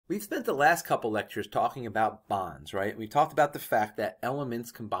We've spent the last couple lectures talking about bonds, right? We talked about the fact that elements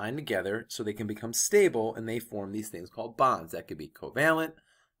combine together so they can become stable and they form these things called bonds. That could be covalent,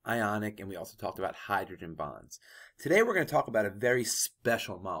 ionic, and we also talked about hydrogen bonds. Today we're going to talk about a very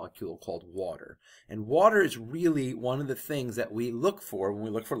special molecule called water. And water is really one of the things that we look for when we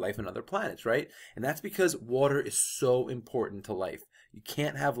look for life on other planets, right? And that's because water is so important to life. You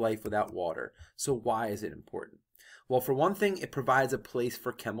can't have life without water. So why is it important? Well, for one thing, it provides a place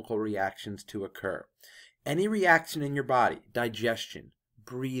for chemical reactions to occur. Any reaction in your body, digestion,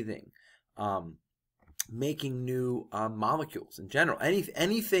 breathing, making new molecules in general,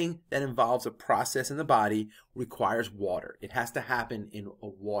 anything that involves a process in the body requires water. It has to happen in a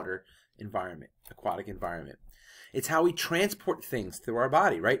water environment, aquatic environment. It's how we transport things through our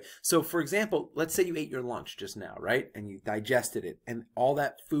body, right? So, for example, let's say you ate your lunch just now, right? And you digested it, and all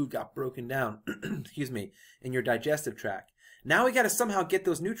that food got broken down, excuse me, in your digestive tract. Now we got to somehow get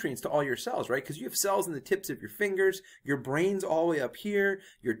those nutrients to all your cells, right? Because you have cells in the tips of your fingers, your brain's all the way up here,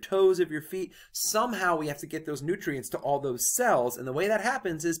 your toes of your feet. Somehow we have to get those nutrients to all those cells, and the way that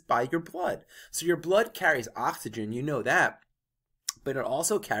happens is by your blood. So your blood carries oxygen, you know that. But it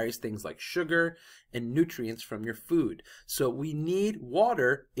also carries things like sugar and nutrients from your food. So we need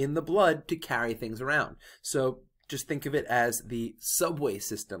water in the blood to carry things around. So just think of it as the subway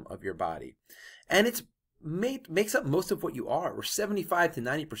system of your body. And it's makes up most of what you are. We're 75 to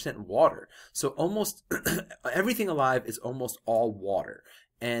 90% water. So almost everything alive is almost all water.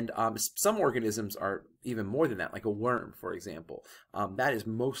 And some organisms are even more than that, like a worm, for example. That is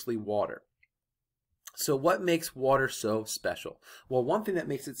mostly water. So what makes water so special? Well, one thing that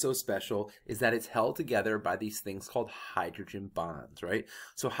makes it so special is that it's held together by these things called hydrogen bonds, right?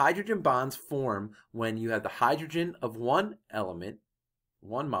 So hydrogen bonds form when you have the hydrogen of one element,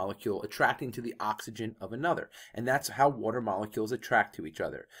 one molecule, attracting to the oxygen of another. And that's how water molecules attract to each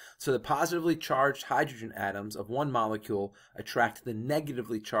other. So the positively charged hydrogen atoms of one molecule attract to the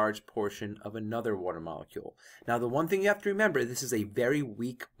negatively charged portion of another water molecule. Now, the one thing you have to remember, this is a very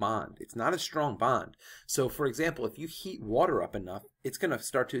weak bond. It's not a strong bond. So, for example, if you heat water up enough, it's going to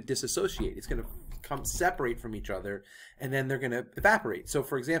start to dissociate. It's going to come separate from each other, and then they're going to evaporate. So,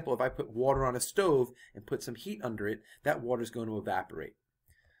 for example, if I put water on a stove and put some heat under it, that water is going to evaporate.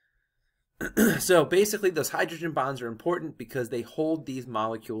 So basically, those hydrogen bonds are important because they hold these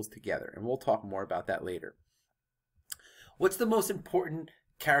molecules together, and we'll talk more about that later. What's the most important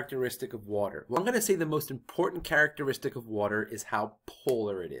characteristic of water? Well, I'm going to say the most important characteristic of water is how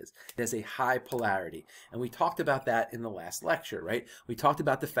polar it is. It has a high polarity, and we talked about that in the last lecture, right? We talked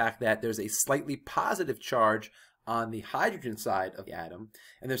about the fact that there's a slightly positive charge on the hydrogen side of the atom,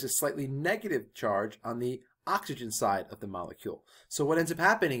 and there's a slightly negative charge on the oxygen side of the molecule. So what ends up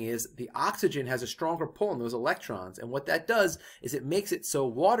happening is the oxygen has a stronger pull on those electrons, and what that does is it makes it so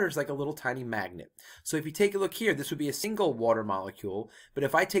water is like a little tiny magnet. So if you take a look here, this would be a single water molecule, but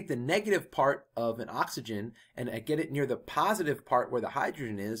if I take the negative part of an oxygen and I get it near the positive part where the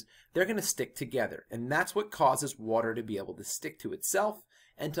hydrogen is, they're going to stick together, and that's what causes water to be able to stick to itself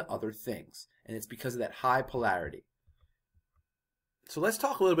and to other things, and it's because of that high polarity. So let's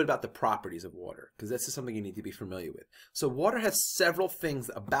talk a little bit about the properties of water, because this is something you need to be familiar with. So water has several things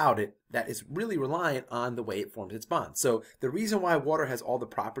about it that is really reliant on the way it forms its bonds. So the reason why water has all the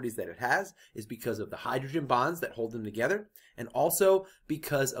properties that it has is because of the hydrogen bonds that hold them together, and also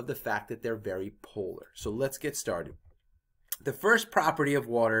because of the fact that they're very polar. So let's get started. The first property of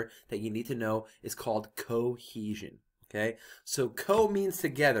water that you need to know is called cohesion. Okay, so co means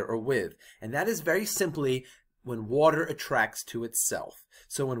together or with, and that is very simply when water attracts to itself.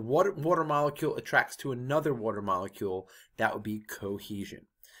 So when water molecule attracts to another water molecule, that would be cohesion.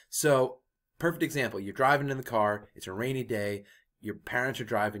 So perfect example, you're driving in the car, it's a rainy day, your parents are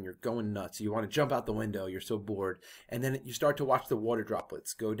driving, you're going nuts, you want to jump out the window, you're so bored, and then you start to watch the water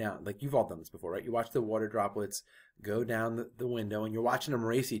droplets go down. Like, you've all done this before, right? You watch the water droplets go down the window, and you're watching them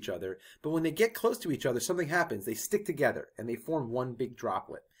race each other. But when they get close to each other, something happens. They stick together, and they form one big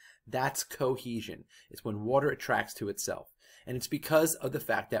droplet. That's cohesion. It's when water attracts to itself. And it's because of the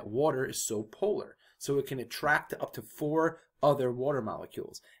fact that water is so polar. So it can attract up to 4 other water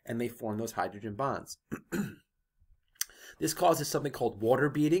molecules, and they form those hydrogen bonds. This causes something called water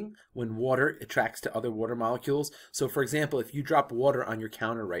beading, when water attracts to other water molecules. So for example, if you drop water on your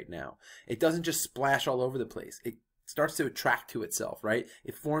counter right now, it doesn't just splash all over the place. It starts to attract to itself, right?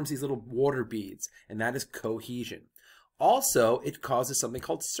 It forms these little water beads, and that is cohesion. Also, it causes something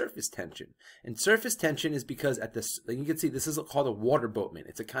called surface tension. And surface tension is because you can see this is called a water boatman.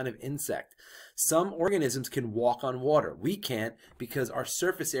 It's a kind of insect. Some organisms can walk on water. We can't because our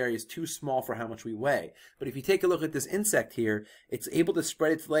surface area is too small for how much we weigh. But if you take a look at this insect here, it's able to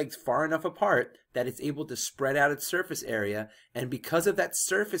spread its legs far enough apart that it's able to spread out its surface area. And because of that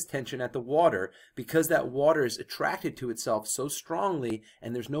surface tension at the water, because that water is attracted to itself so strongly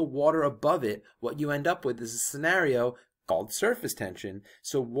and there's no water above it, what you end up with is a scenario called surface tension.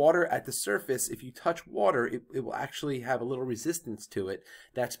 So water at the surface, if you touch water, it will actually have a little resistance to it.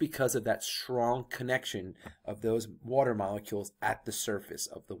 That's because of that strong connection of those water molecules at the surface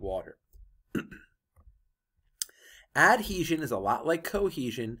of the water. Adhesion is a lot like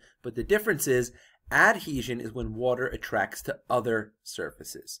cohesion, but the difference is adhesion is when water attracts to other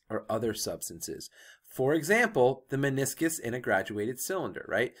surfaces or other substances. For example, the meniscus in a graduated cylinder,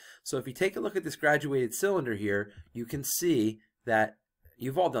 right? So if you take a look at this graduated cylinder here, you can see that,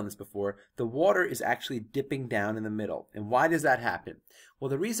 you've all done this before, the water is actually dipping down in the middle. And why does that happen? Well,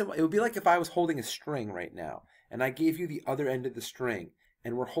 the reason, it would be like if I was holding a string right now, and I gave you the other end of the string,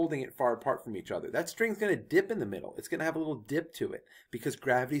 and we're holding it far apart from each other. That string's going to dip in the middle. It's going to have a little dip to it because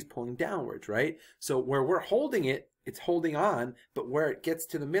gravity's pulling downwards, right? So where we're holding it, it's holding on, but where it gets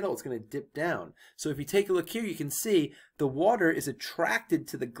to the middle, it's going to dip down. So if you take a look here, you can see the water is attracted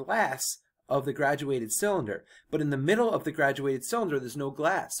to the glass of the graduated cylinder. But in the middle of the graduated cylinder, there's no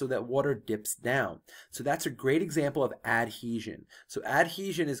glass, so that water dips down. So that's a great example of adhesion. So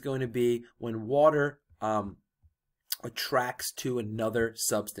adhesion is going to be when water attracts to another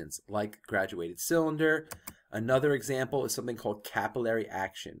substance, like graduated cylinder. Another example is something called capillary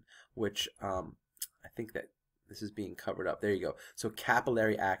action, which I think that this is being covered up. There you go. So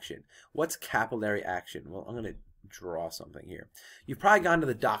capillary action. What's capillary action? Well, I'm going to draw something here. You've probably gone to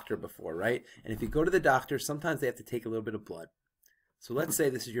the doctor before, right? And if you go to the doctor, sometimes they have to take a little bit of blood. So let's say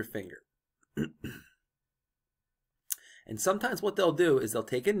this is your finger. And sometimes what they'll do is they'll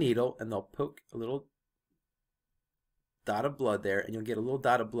take a needle and they'll poke a little dot of blood there, and you'll get a little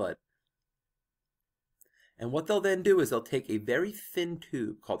dot of blood. And what they'll then do is they'll take a very thin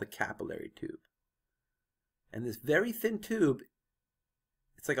tube called a capillary tube. And this very thin tube,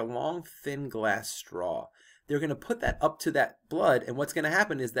 it's like a long, thin glass straw. They're going to put that up to that blood, and what's going to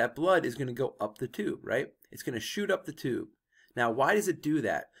happen is that blood is going to go up the tube, right? It's going to shoot up the tube. Now, why does it do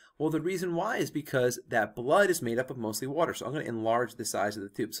that? Well, the reason why is because that blood is made up of mostly water. So I'm going to enlarge the size of the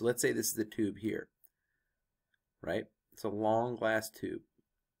tube. So let's say this is the tube here, right? It's a long glass tube.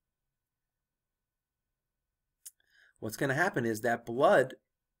 What's going to happen is that blood,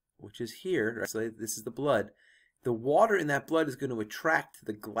 which is here, right? So this is the blood, the water in that blood is going to attract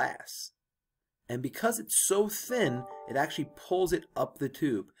the glass. And because it's so thin, it actually pulls it up the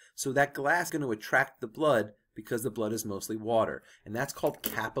tube. So that glass is going to attract the blood because the blood is mostly water. And that's called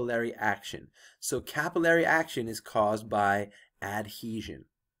capillary action. So capillary action is caused by adhesion.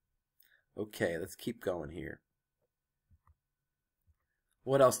 Okay, let's keep going here.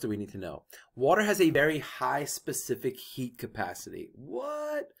 What else do we need to know? Water has a very high specific heat capacity.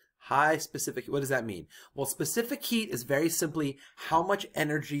 What? High specific, what does that mean? Well, specific heat is very simply how much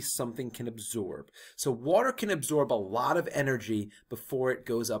energy something can absorb. So water can absorb a lot of energy before it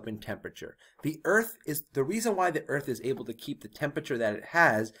goes up in temperature. The reason why the Earth is able to keep the temperature that it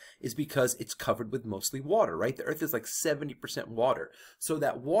has is because it's covered with mostly water, right? The Earth is like 70% water. So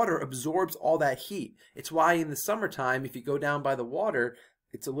that water absorbs all that heat. It's why in the summertime, if you go down by the water,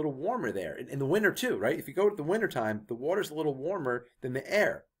 it's a little warmer there. In the winter too, right? If you go to the wintertime, the water's a little warmer than the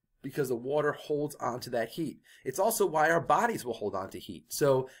air, because the water holds onto that heat. It's also why our bodies will hold on to heat.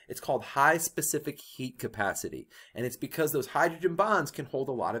 So it's called high specific heat capacity. And it's because those hydrogen bonds can hold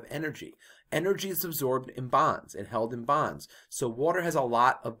a lot of energy. Energy is absorbed in bonds and held in bonds. So water has a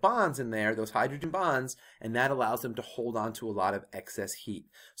lot of bonds in there, those hydrogen bonds, and that allows them to hold on to a lot of excess heat.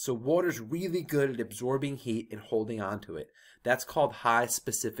 So water's really good at absorbing heat and holding on to it. That's called high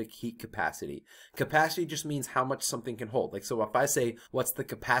specific heat capacity. Capacity just means how much something can hold. Like, so if I say, what's the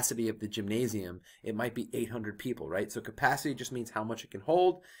capacity of the gymnasium? It might be 800 people, right? So capacity just means how much it can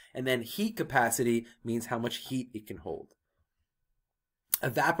hold. And then heat capacity means how much heat it can hold.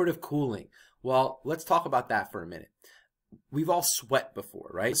 Evaporative cooling. Well, let's talk about that for a minute. We've all sweat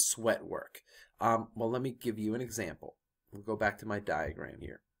before, right? Sweat work. Well, let me give you an example. We'll go back to my diagram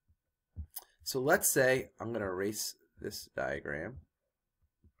here. So let's say I'm going to erase this diagram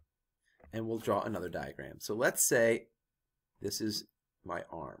and we'll draw another diagram. So let's say this is my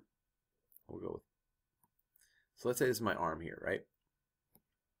arm. So let's say this is my arm here, right?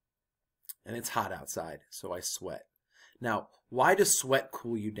 And it's hot outside, so I sweat. Now, why does sweat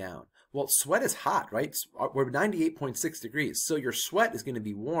cool you down? Well, sweat is hot, right? We're 98.6 degrees, so your sweat is going to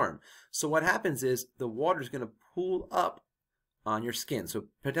be warm. So what happens is the water is going to pool up on your skin. So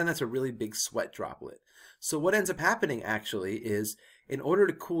pretend that's a really big sweat droplet. So what ends up happening actually is, in order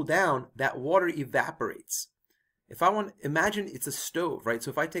to cool down, that water evaporates. If I want, imagine it's a stove, right?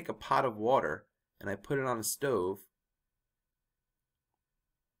 So if I take a pot of water and I put it on a stove,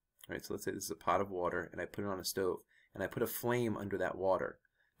 right? So let's say this is a pot of water and I put it on a stove and I put a flame under that water.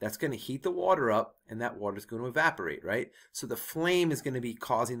 That's going to heat the water up, and that water is going to evaporate, right? So the flame is going to be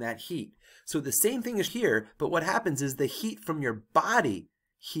causing that heat. So the same thing is here, but what happens is the heat from your body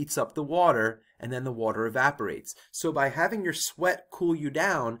heats up the water, and then the water evaporates. So by having your sweat cool you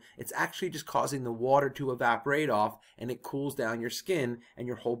down, it's actually just causing the water to evaporate off, and it cools down your skin, and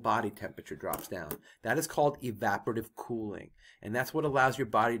your whole body temperature drops down. That is called evaporative cooling. And that's what allows your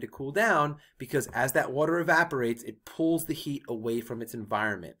body to cool down, because as that water evaporates, it pulls the heat away from its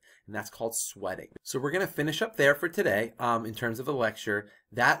environment. And that's called sweating. So we're going to finish up there for today in terms of the lecture.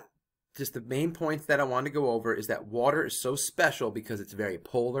 Just the main points that I want to go over is that water is so special because it's very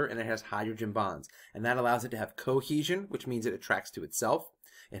polar and it has hydrogen bonds. And that allows it to have cohesion, which means it attracts to itself.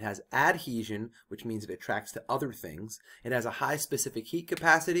 It has adhesion, which means it attracts to other things. It has a high specific heat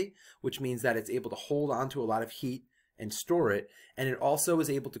capacity, which means that it's able to hold on to a lot of heat and store it. And it also is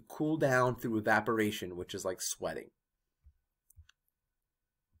able to cool down through evaporation, which is like sweating.